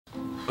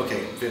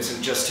Okay,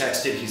 Vincent just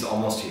texted. He's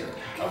almost here.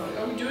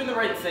 Are we doing the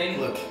right thing?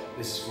 Look,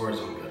 this is for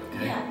his own good,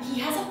 okay? Yeah, he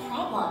has a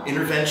problem.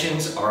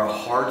 Interventions are a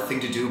hard thing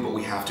to do, but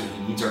we have to.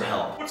 He needs our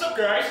help. What's up,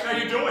 guys? How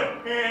you doing?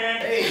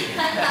 Hey.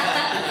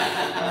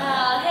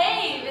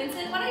 Hey,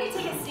 Vincent, why don't you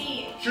take a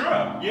seat? Sure,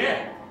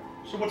 yeah.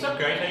 So what's up,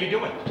 guys? How you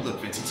doing?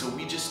 Look, Vincent, so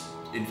we just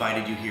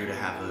invited you here to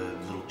have a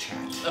little chat.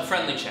 A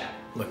friendly chat.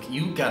 Look,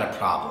 you got a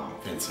problem,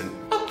 Vincent.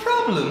 A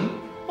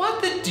problem?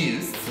 What the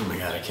deuce? Oh my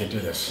god, I can't do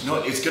this.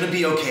 No, it's gonna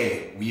be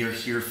okay. We are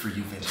here for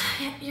you,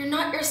 Vincent. You're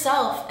not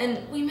yourself,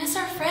 and we miss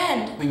our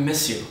friend. We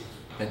miss you,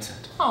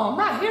 Vincent. Oh, I'm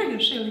right here, you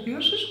silly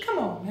gooses. Come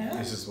on, man.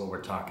 This is what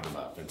we're talking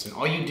about, Vincent.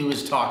 All you do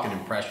is talk in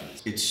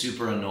impressions. It's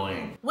super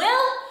annoying.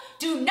 Will,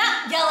 do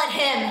not yell at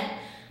him.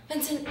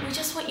 Vincent, we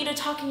just want you to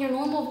talk in your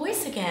normal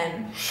voice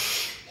again.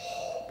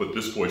 But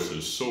this voice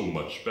is so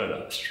much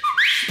better.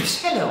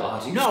 Hello,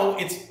 Ozzy. No,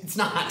 it's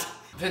not.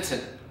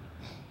 Vincent,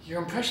 your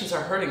impressions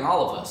are hurting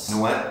all of us. You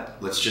know what?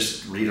 Let's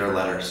just read our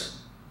letters.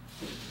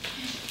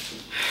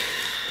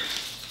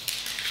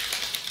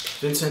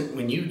 Vincent,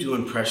 when you do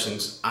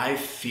impressions, I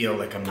feel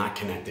like I'm not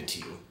connected to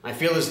you. I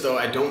feel as though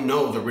I don't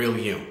know the real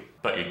you.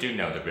 But you do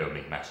know the real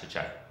me, Master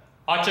Chad.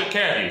 I took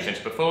care of you since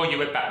before you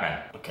were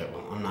Batman. Okay,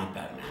 well, I'm not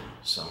Batman,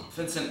 so...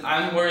 Vincent,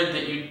 I'm worried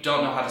that you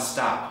don't know how to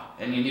stop,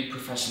 and you need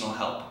professional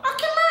help. Oh,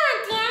 come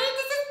on, Daddy.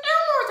 This is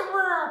Elmo's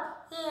world.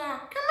 Yeah,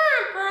 come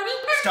on, buddy.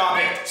 Stop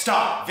it!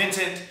 Stop!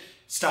 Vincent!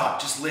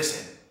 Stop, just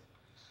listen.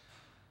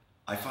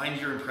 I find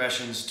your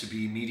impressions to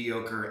be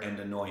mediocre and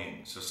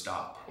annoying, so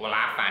stop. Well,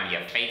 I find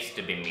your face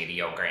to be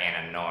mediocre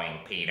and annoying,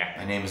 Peter.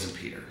 My name isn't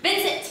Peter.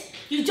 Vincent,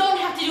 you don't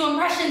have to do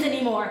impressions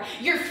anymore.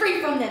 You're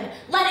free from them.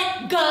 Let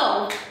it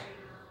go.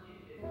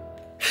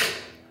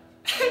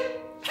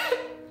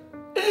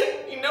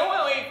 You know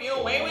how I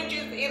feel? Why would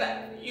you say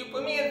that? You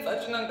put me in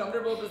such an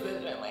uncomfortable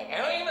position. Like, I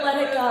don't even...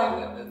 Let it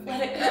go.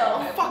 Let it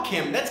go. Fuck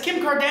him, that's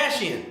Kim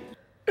Kardashian.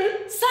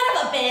 Son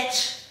of a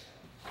bitch.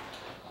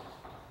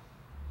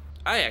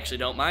 I actually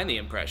don't mind the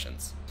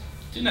impressions.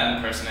 Do not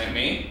impersonate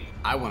me.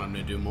 I want him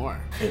to do more.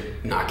 Hey,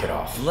 knock it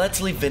off.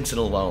 Let's leave Vincent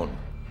alone.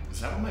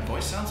 Is that what my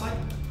voice sounds like?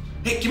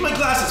 Hey, give my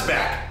glasses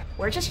back!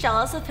 We're just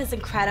jealous of his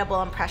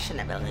incredible impression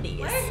abilities.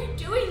 Why are you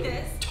doing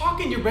this? Talk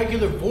in your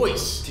regular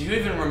voice. Do you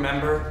even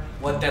remember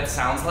what that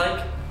sounds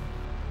like?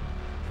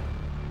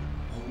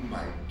 Oh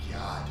my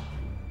god.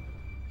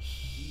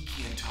 He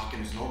can't talk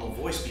in his normal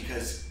voice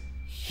because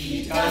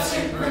he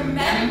doesn't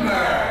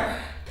remember.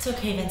 It's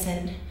okay,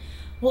 Vincent.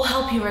 We'll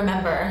help you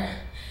remember.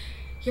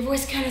 Your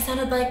voice kind of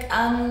sounded like,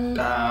 I'm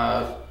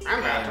about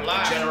to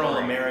lie. general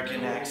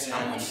American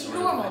accent. sort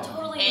of. normal,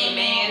 totally Hey,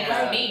 man,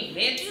 normal. it's me,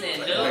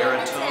 Vincent, dude.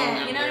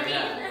 Baritone. You know what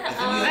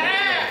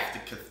I mean? The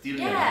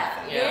cathedral.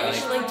 Yeah,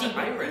 like deep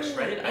Irish,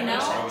 right? You know?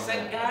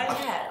 Accent guy.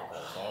 Yeah.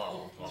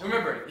 He's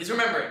remembering. He's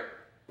remembering.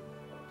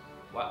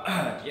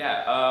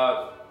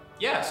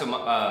 Yeah, so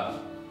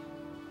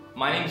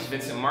my name's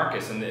Vincent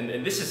Marcus,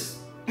 and this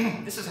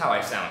is how I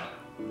sound.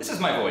 This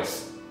is my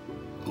voice.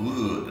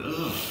 Ooh,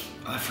 ugh.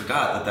 I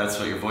forgot that that's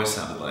what your voice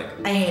sounded like.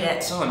 I hate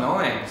it. So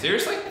annoying.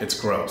 Seriously? It's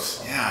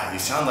gross. Yeah, you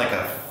sound like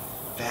a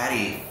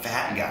fatty,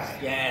 fat guy.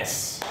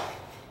 Yes.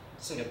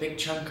 It's like a big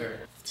chunker.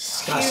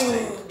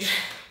 Disgusting. Huge.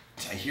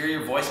 I hear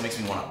your voice, it makes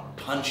me want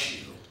to punch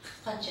you.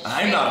 Punch it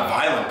I'm not a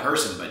violent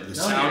person, but the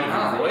sound you're of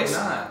not, your voice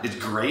you're not. is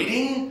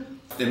grating.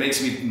 It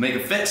makes me make a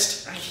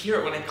fist. I hear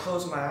it when I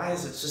close my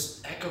eyes. It's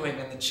just echoing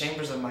in the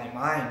chambers of my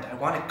mind. I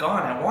want it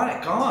gone. I want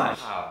it gone.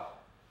 Wow.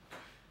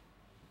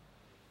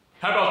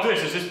 How about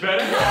this? Is this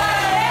better?